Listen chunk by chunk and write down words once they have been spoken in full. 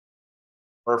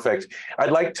Perfect.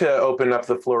 I'd like to open up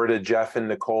the floor to Jeff and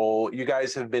Nicole. You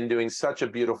guys have been doing such a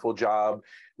beautiful job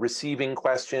receiving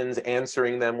questions,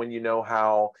 answering them when you know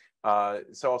how.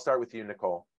 So I'll start with you,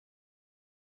 Nicole.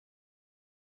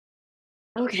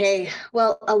 Okay,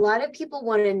 well, a lot of people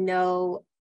want to know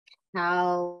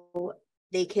how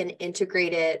they can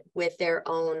integrate it with their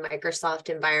own Microsoft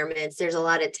environments. There's a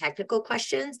lot of technical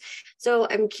questions. So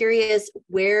I'm curious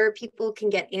where people can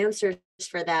get answers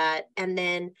for that. And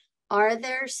then are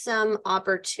there some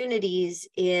opportunities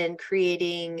in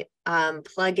creating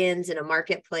plugins in a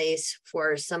marketplace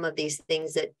for some of these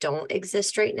things that don't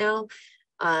exist right now?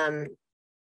 Um,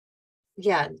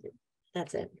 yeah,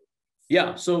 that's it.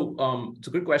 Yeah, so it's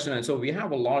a good question. And so we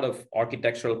have a lot of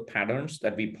architectural patterns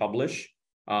that we publish.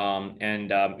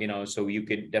 So you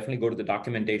could definitely go to the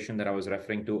documentation that I was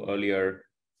referring to earlier.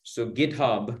 So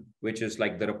GitHub, which is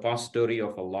like the repository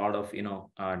of a lot of,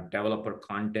 developer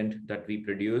content that we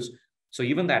produce. So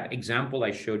even that example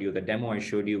I showed you, the demo I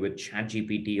showed you with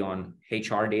ChatGPT on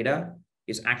HR data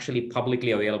is actually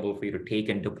publicly available for you to take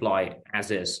and deploy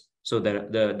as is. So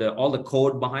the all the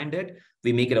code behind it,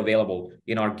 we make it available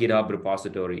in our GitHub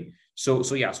repository. So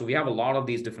we have a lot of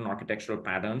these different architectural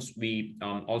patterns. We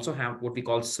also have what we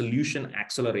call solution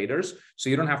accelerators.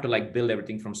 So you don't have to like build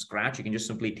everything from scratch. You can just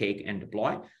simply take and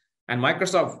deploy. And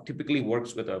Microsoft typically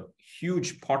works with a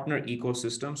huge partner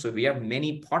ecosystem. So we have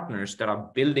many partners that are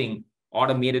building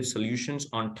automated solutions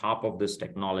on top of this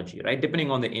technology, right? Depending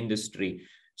on the industry.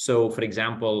 So for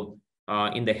example,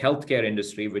 in the healthcare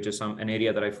industry, which is an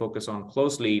area that I focus on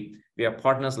closely, we have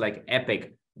partners like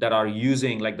Epic that are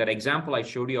using, like that example I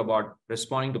showed you about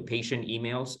responding to patient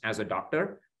emails as a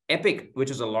doctor. Epic, which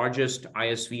is the largest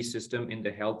ISV system in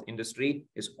the health industry,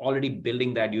 is already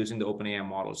building that using the OpenAI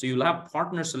model. So you'll have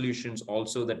partner solutions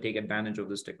also that take advantage of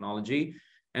this technology.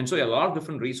 And so a lot of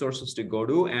different resources to go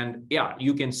to. And yeah,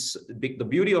 you can, the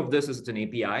beauty of this is it's an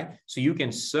API. So you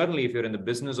can certainly, if you're in the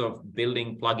business of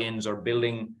building plugins or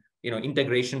building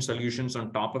integration solutions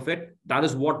on top of it, that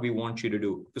is what we want you to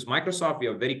do. Because Microsoft, we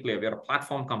are very clear, we are a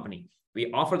platform company.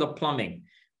 We offer the plumbing,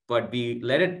 but we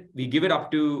give it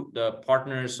up to the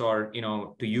partners or,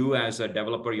 to you as a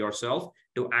developer yourself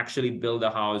to actually build the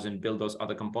house and build those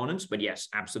other components. But yes,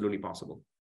 absolutely possible.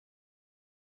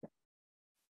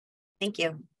 Thank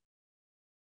you.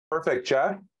 Perfect,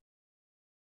 Jeff.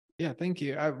 Yeah, thank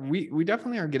you. We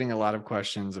definitely are getting a lot of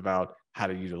questions about how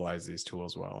to utilize these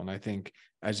tools well. And I think,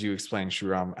 as you explained,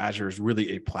 Shriram, Azure is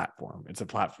really a platform. It's a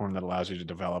platform that allows you to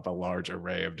develop a large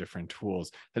array of different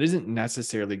tools that isn't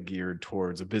necessarily geared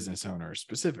towards a business owner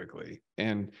specifically.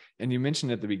 And you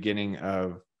mentioned at the beginning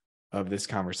of this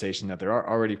conversation that there are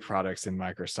already products in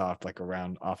Microsoft, like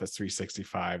around Office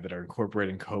 365, that are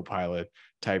incorporating Copilot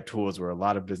type tools where a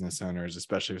lot of business owners,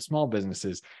 especially small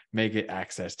businesses, may get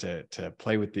access to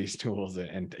play with these tools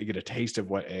and get a taste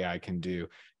of what AI can do.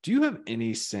 Do you have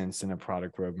any sense in a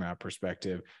product roadmap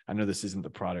perspective? I know this isn't the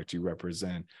product you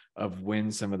represent, of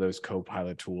when some of those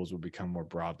Copilot tools will become more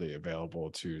broadly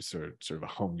available to sort of a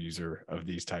home user of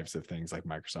these types of things like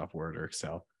Microsoft Word or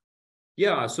Excel?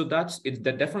 Yeah, so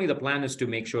definitely the plan is to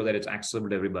make sure that it's accessible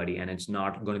to everybody and it's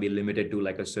not going to be limited to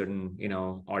like a certain,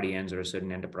 audience or a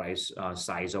certain enterprise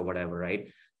size or whatever,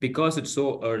 right? Because it's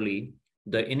so early,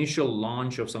 the initial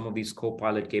launch of some of these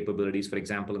Copilot capabilities, for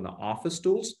example, in the Office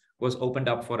tools, was opened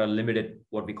up for a limited,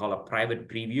 what we call a private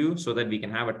preview, so that we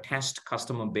can have a test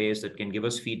customer base that can give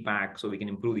us feedback so we can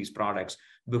improve these products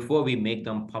before we make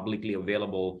them publicly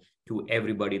available to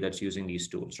everybody that's using these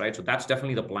tools, right? So that's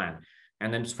definitely the plan.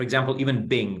 And then, for example, even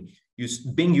Bing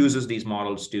uses these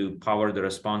models to power the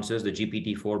responses, the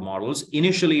GPT-4 models.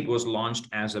 Initially, it was launched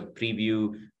as a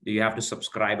preview that you have to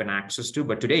subscribe and access to.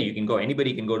 But today,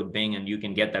 anybody can go to Bing and you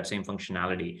can get that same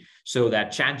functionality. So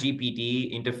that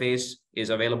ChatGPT interface is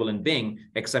available in Bing,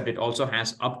 except it also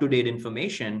has up-to-date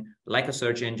information like a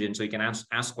search engine. So you can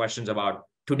ask questions about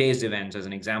today's events, as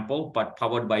an example, but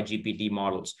powered by GPT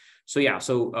models. So yeah,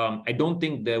 I don't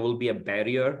think there will be a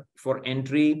barrier for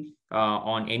entry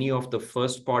on any of the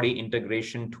first-party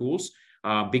integration tools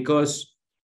because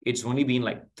it's only been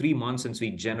like 3 months since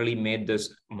we generally made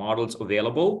these models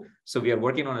available. So we are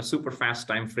working on a super fast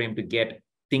time frame to get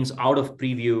things out of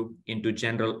preview into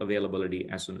general availability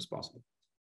as soon as possible.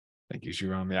 Thank you,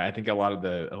 Shriram. Yeah, I think a lot of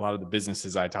the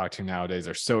businesses I talk to nowadays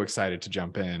are so excited to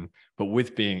jump in, but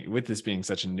with this being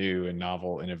such a new and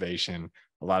novel innovation,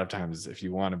 a lot of times if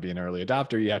you want to be an early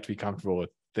adopter, you have to be comfortable with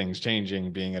things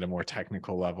changing, being at a more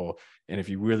technical level. And if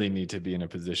you really need to be in a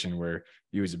position where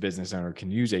you as a business owner can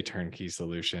use a turnkey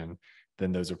solution,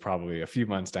 then those are probably a few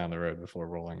months down the road before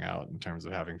rolling out in terms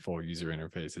of having full user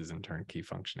interfaces and turnkey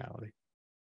functionality.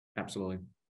 Absolutely.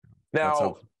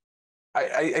 Now,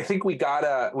 I think we've got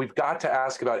to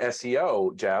ask about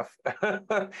SEO, Jeff.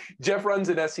 Jeff runs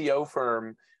an SEO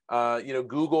firm.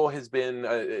 Google has been,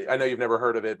 I know you've never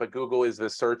heard of it, but Google is the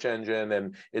search engine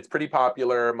and it's pretty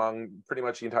popular among pretty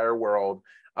much the entire world.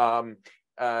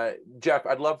 Jeff,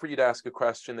 I'd love for you to ask a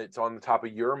question that's on the top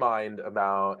of your mind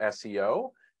about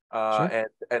SEO Sure.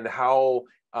 and how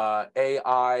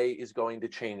AI is going to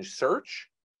change search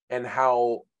and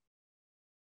how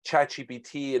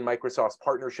ChatGPT and Microsoft's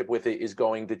partnership with it is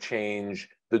going to change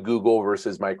the Google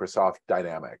versus Microsoft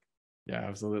dynamic. Yeah,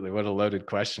 absolutely. What a loaded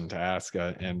question to ask.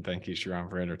 And thank you, Sharon,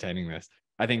 for entertaining this.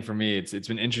 I think for me, it's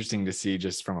been interesting to see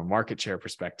just from a market share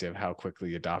perspective how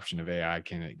quickly adoption of AI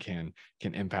can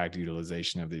impact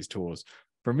utilization of these tools.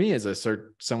 For me, as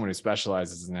someone who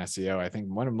specializes in SEO, I think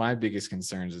one of my biggest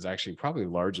concerns is actually probably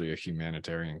largely a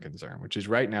humanitarian concern, which is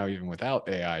right now, even without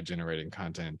AI generating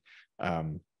content,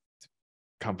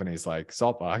 companies like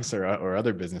Saltbox or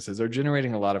other businesses are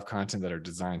generating a lot of content that are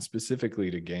designed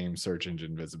specifically to game search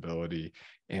engine visibility.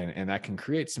 And that can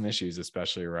create some issues,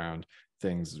 especially around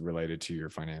things related to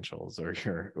your financials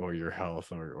or your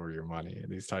health or your money,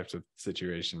 these types of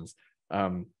situations.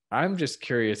 I'm just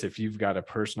curious if you've got a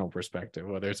personal perspective,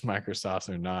 whether it's Microsoft's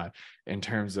or not, in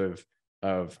terms of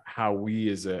how we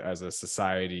as a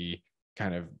society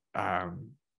kind of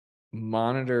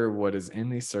monitor what is in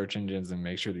these search engines and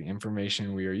make sure the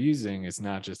information we are using is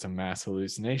not just a mass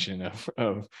hallucination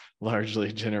of largely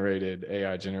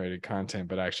AI generated content,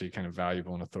 but actually kind of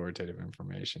valuable and authoritative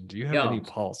information. Do you have any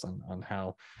pulse on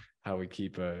how we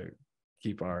keep our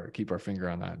finger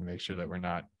on that and make sure that we're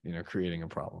not, creating a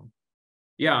problem?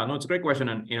 Yeah, no, it's a great question.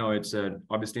 And, it's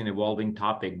obviously an evolving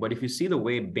topic, but if you see the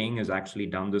way Bing has actually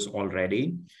done this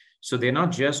already, so they're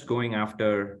not just going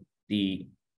after the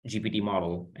GPT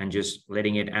model and just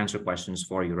letting it answer questions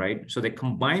for you, right? So they're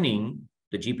combining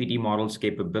the GPT model's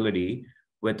capability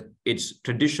with its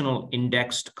traditional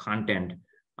indexed content.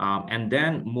 And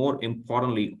then more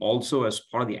importantly, also as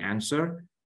part of the answer,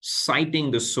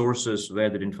 citing the sources where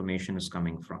that information is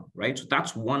coming from, right? So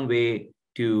that's one way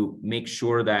to make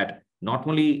sure that not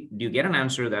only do you get an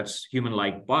answer that's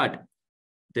human-like, but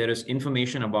there is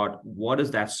information about what is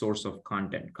that source of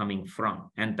content coming from.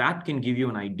 And that can give you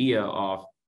an idea of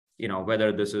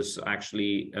whether this is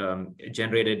actually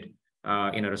generated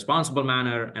in a responsible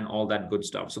manner and all that good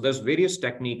stuff. So there's various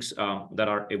techniques that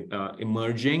are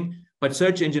emerging, but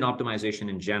search engine optimization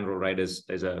in general, right, is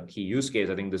a key use case.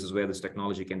 I think this is where this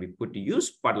technology can be put to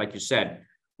use, but like you said,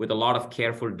 with a lot of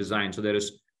careful design. So there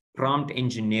is prompt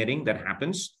engineering that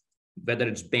happens, whether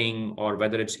it's Bing or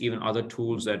whether it's even other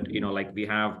tools that, like we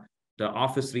have the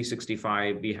Office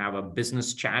 365, we have a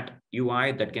business chat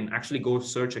UI that can actually go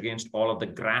search against all of the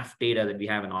graph data that we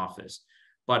have in Office.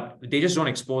 But they just don't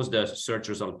expose the search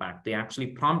result back. They actually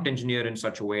prompt engineer in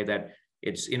such a way that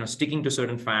it's sticking to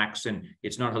certain facts and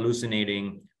it's not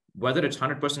hallucinating. Whether it's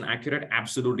 100% accurate,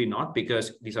 absolutely not,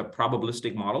 because these are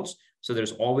probabilistic models. So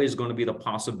there's always going to be the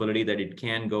possibility that it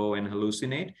can go and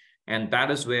hallucinate. And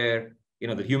that is where,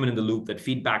 the human in the loop, that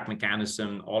feedback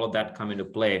mechanism, all of that come into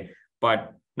play.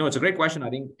 But no, it's a great question. I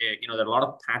think, there are a lot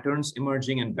of patterns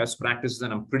emerging and best practices,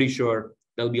 and I'm pretty sure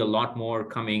there'll be a lot more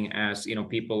coming as,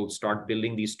 people start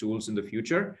building these tools in the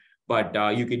future. But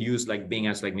you could use like Bing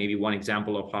as like maybe one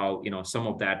example of how, some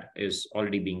of that is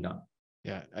already being done.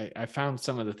 Yeah, I found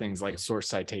some of the things like source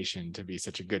citation to be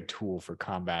such a good tool for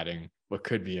combating what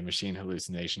could be a machine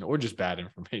hallucination or just bad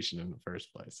information in the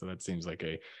first place. So that seems like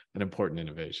an important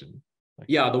innovation.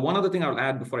 Yeah, the one other thing I'll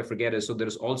add before I forget is, so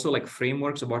there's also like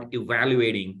frameworks about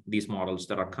evaluating these models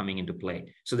that are coming into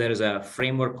play. So there is a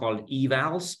framework called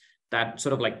evals that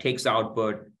sort of like takes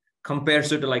output,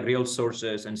 compares it to like real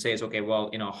sources and says, okay,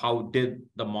 well, how did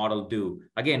the model do?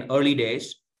 Again, early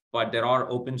days, but there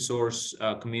are open source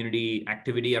community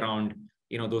activity around,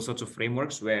 those sorts of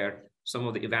frameworks where some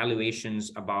of the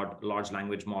evaluations about large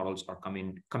language models are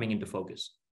coming into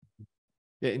focus.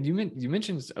 Yeah, and you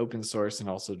mentioned open source and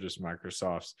also just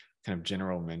Microsoft's kind of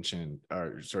general mention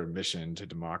or sort of mission to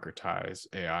democratize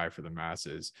AI for the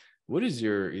masses. What is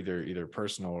your either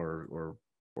personal or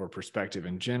perspective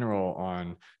in general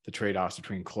on the trade-offs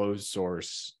between closed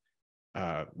source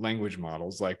language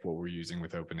models like what we're using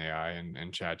with OpenAI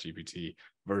and ChatGPT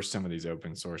versus some of these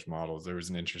open source models? There was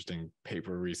an interesting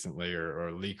paper recently or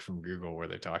a leak from Google where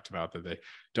they talked about that they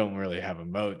don't really have a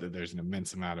moat, that there's an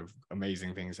immense amount of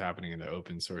amazing things happening in the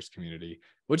open source community.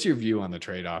 What's your view on the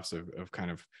trade-offs of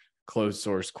kind of closed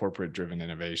source corporate driven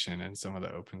innovation and some of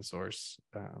the open source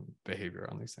behavior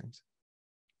on these things?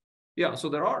 Yeah, so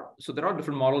there are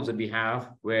different models that we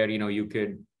have where you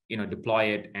could deploy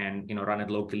it and, run it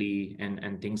locally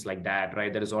and things like that,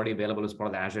 right? That is already available as part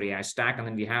of the Azure AI stack. And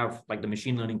then we have like the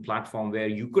machine learning platform where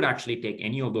you could actually take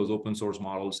any of those open source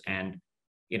models and,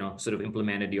 sort of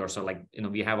implement it yourself. Like,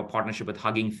 we have a partnership with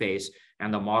Hugging Face,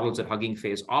 and the models that Hugging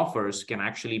Face offers can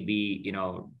actually be,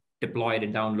 deployed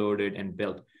and downloaded and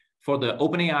built. For the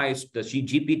OpenAI, the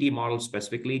GPT model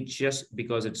specifically, just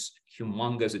because it's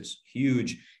humongous, it's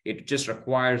huge, it just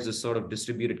requires this sort of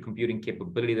distributed computing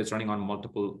capability that's running on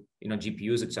multiple,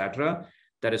 GPUs, et cetera.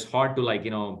 That is hard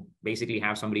to basically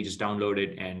have somebody just download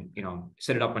it and,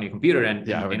 set it up on your computer. And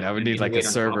yeah, I would need like a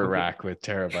server rack with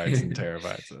terabytes and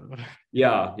terabytes of.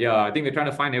 Yeah. I think we're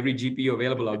trying to find every GPU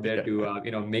available out there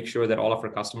to, make sure that all of our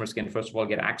customers can, first of all,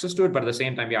 get access to it. But at the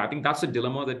same time, I think that's a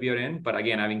dilemma that we are in. But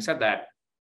again, having said that,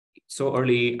 so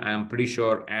early, I'm pretty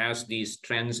sure as these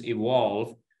trends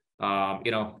evolve,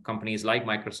 companies like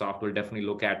Microsoft will definitely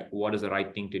look at what is the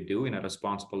right thing to do in a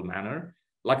responsible manner.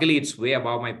 Luckily, it's way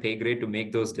above my pay grade to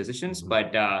make those decisions.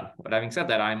 But having said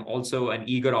that, I'm also an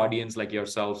eager audience like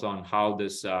yourselves on how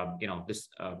this,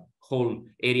 whole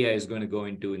area is going to go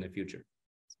into in the future.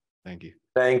 Thank you.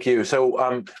 Thank you.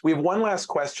 So we have one last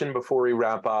question before we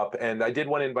wrap up. And I did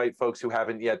want to invite folks who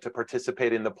haven't yet to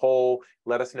participate in the poll.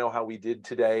 Let us know how we did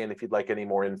today and if you'd like any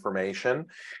more information.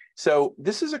 So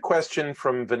this is a question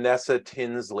from Vanessa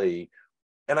Tinsley.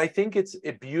 And I think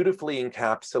it beautifully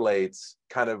encapsulates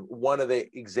kind of one of the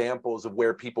examples of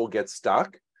where people get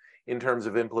stuck in terms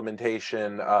of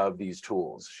implementation of these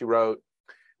tools. She wrote,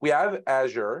 "We have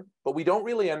Azure, but we don't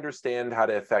really understand how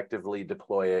to effectively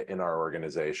deploy it in our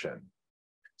organization.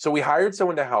 So we hired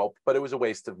someone to help, but it was a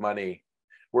waste of money.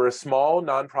 We're a small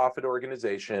nonprofit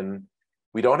organization.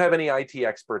 We don't have any IT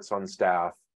experts on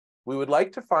staff. We would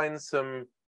like to find some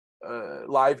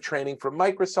live training from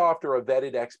Microsoft or a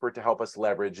vetted expert to help us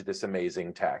leverage this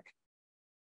amazing tech."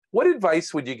 What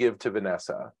advice would you give to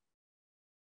Vanessa?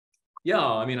 Yeah,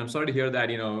 I mean, I'm sorry to hear that,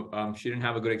 she didn't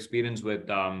have a good experience with,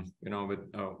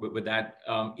 with that.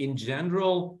 In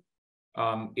general,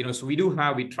 so we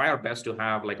try our best to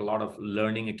have like a lot of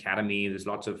learning academy. There's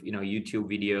lots of, YouTube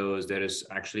videos. There is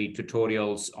actually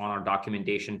tutorials on our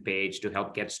documentation page to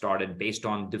help get started based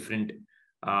on different,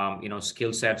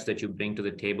 skill sets that you bring to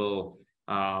the table.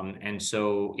 And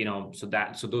so,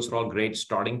 so those are all great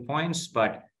starting points.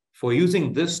 But for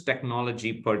using this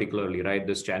technology particularly, right,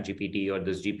 this ChatGPT or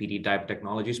this GPT type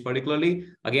technologies particularly,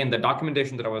 again, the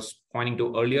documentation that I was pointing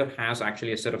to earlier has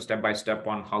actually a set of step-by-step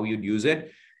on how you'd use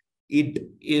it. It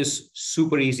is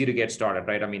super easy to get started,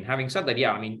 right? I mean, having said that,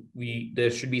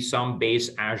 there should be some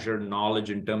base Azure knowledge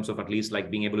in terms of at least like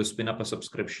being able to spin up a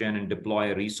subscription and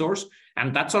deploy a resource.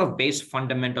 And that sort of base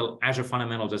fundamental Azure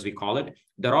fundamentals, as we call it.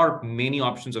 There are many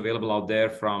options available out there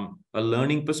from a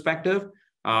learning perspective.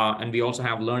 And we also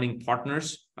have learning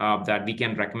partners that we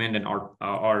can recommend. And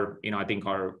I think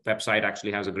our website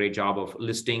actually has a great job of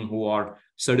listing who our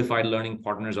certified learning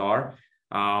partners are.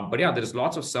 But there's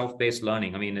lots of self-paced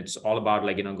learning. I mean, it's all about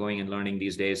like, going and learning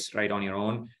these days, right, on your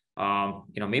own.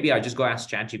 Maybe I just go ask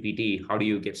ChatGPT, how do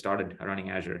you get started running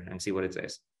Azure, and see what it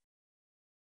says.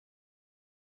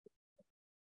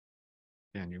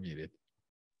 Yeah, and you're muted.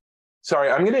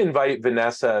 Sorry, I'm going to invite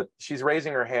Vanessa. She's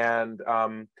raising her hand.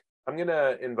 I'm going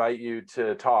to invite you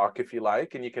to talk if you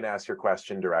like, and you can ask your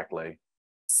question directly.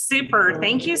 Super.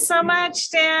 Thank you so much,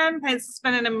 Dan. It's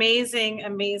been an amazing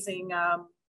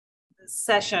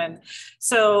session.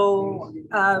 So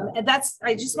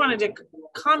I just wanted to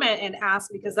comment and ask,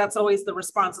 because that's always the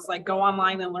response is like, go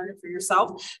online and learn it for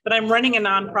yourself. But I'm running a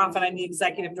nonprofit. I'm the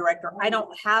executive director. I don't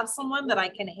have someone that I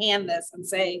can hand this and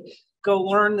say, go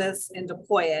learn this and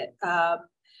deploy it.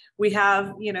 We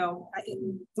have, we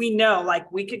know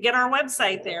like we could get our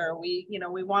website there. We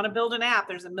want to build an app.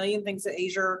 There's a million things that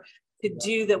Azure could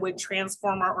do that would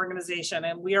transform our organization.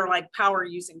 And we are like power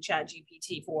using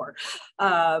ChatGPT for.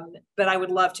 But I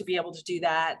would love to be able to do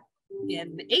that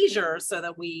in Azure so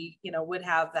that we, would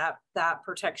have that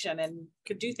protection and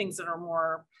could do things that are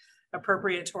more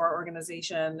appropriate to our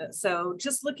organization. So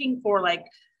just looking for like,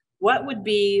 what would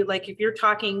be like, if you're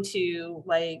talking to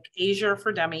like Azure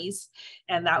for Dummies,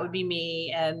 and that would be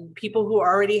me, and people who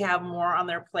already have more on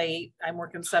their plate, I'm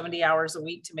working 70 hours a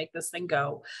week to make this thing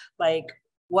go. Like,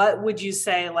 what would you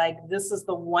say, like, this is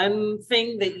the one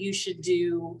thing that you should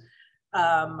do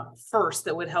first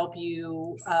that would help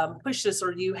you push this,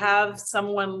 or do you have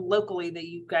someone locally that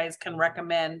you guys can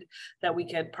recommend that we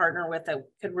could partner with that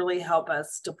could really help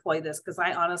us deploy this? Because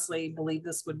I honestly believe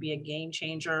this would be a game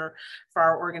changer for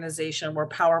our organization. We're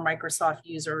power Microsoft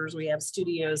users. We have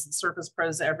studios and Surface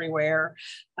Pros everywhere.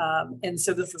 And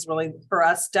so this is really, for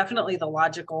us, definitely the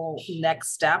logical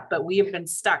next step, but we have been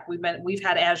stuck. We've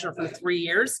had Azure for 3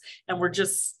 years and we're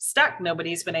just stuck.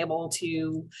 Nobody's been able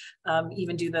to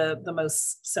even do the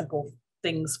most simple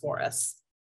things for us.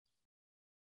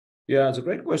 Yeah, it's a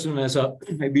great question, Vanessa.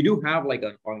 We do have like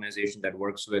an organization that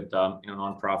works with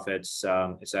nonprofits,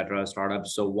 et cetera,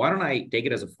 startups. So why don't I take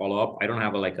it as a follow-up? I don't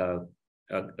have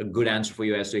a good answer for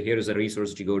you as to here is a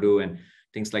resource to go to and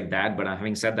things like that. But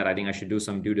having said that, I think I should do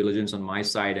some due diligence on my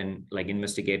side and like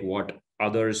investigate what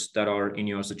others that are in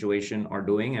your situation are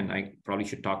doing. And I probably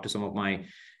should talk to some of my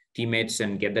teammates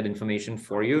and get that information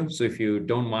for you. So if you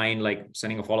don't mind like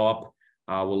sending a follow-up,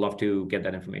 we'll love to get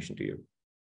that information to you.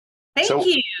 Thank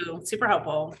you. Super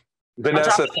helpful.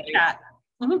 Vanessa,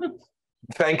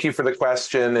 thank you for the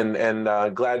question,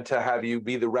 and glad to have you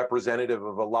be the representative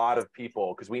of a lot of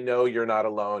people, because we know you're not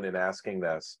alone in asking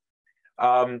this.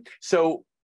 So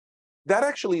that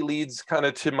actually leads kind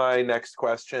of to my next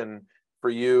question for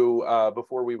you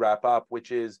before we wrap up,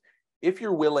 which is, if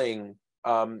you're willing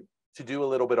to do a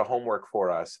little bit of homework for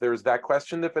us. There's that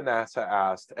question that Vanessa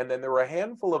asked, and then there were a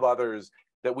handful of others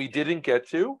that we didn't get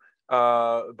to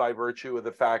by virtue of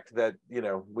the fact that, you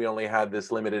know, we only had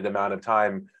this limited amount of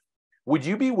time. Would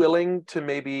you be willing to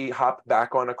maybe hop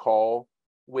back on a call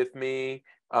with me?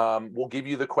 We'll give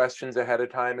you the questions ahead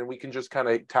of time and we can just kind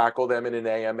of tackle them in an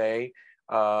AMA.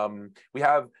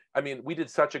 We did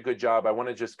such a good job. I want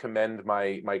to just commend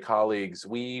my colleagues.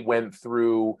 We went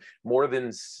through more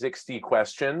than 60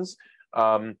 questions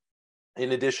in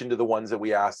addition to the ones that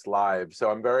we asked live. So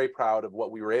I'm very proud of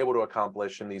what we were able to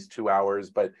accomplish in these 2 hours,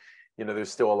 but you know,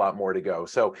 there's still a lot more to go.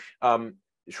 So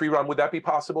Sriram, would that be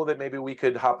possible that maybe we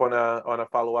could hop on a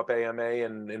follow-up AMA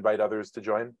and invite others to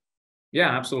join? Yeah,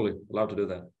 absolutely. Love to do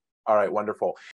that. All right, wonderful.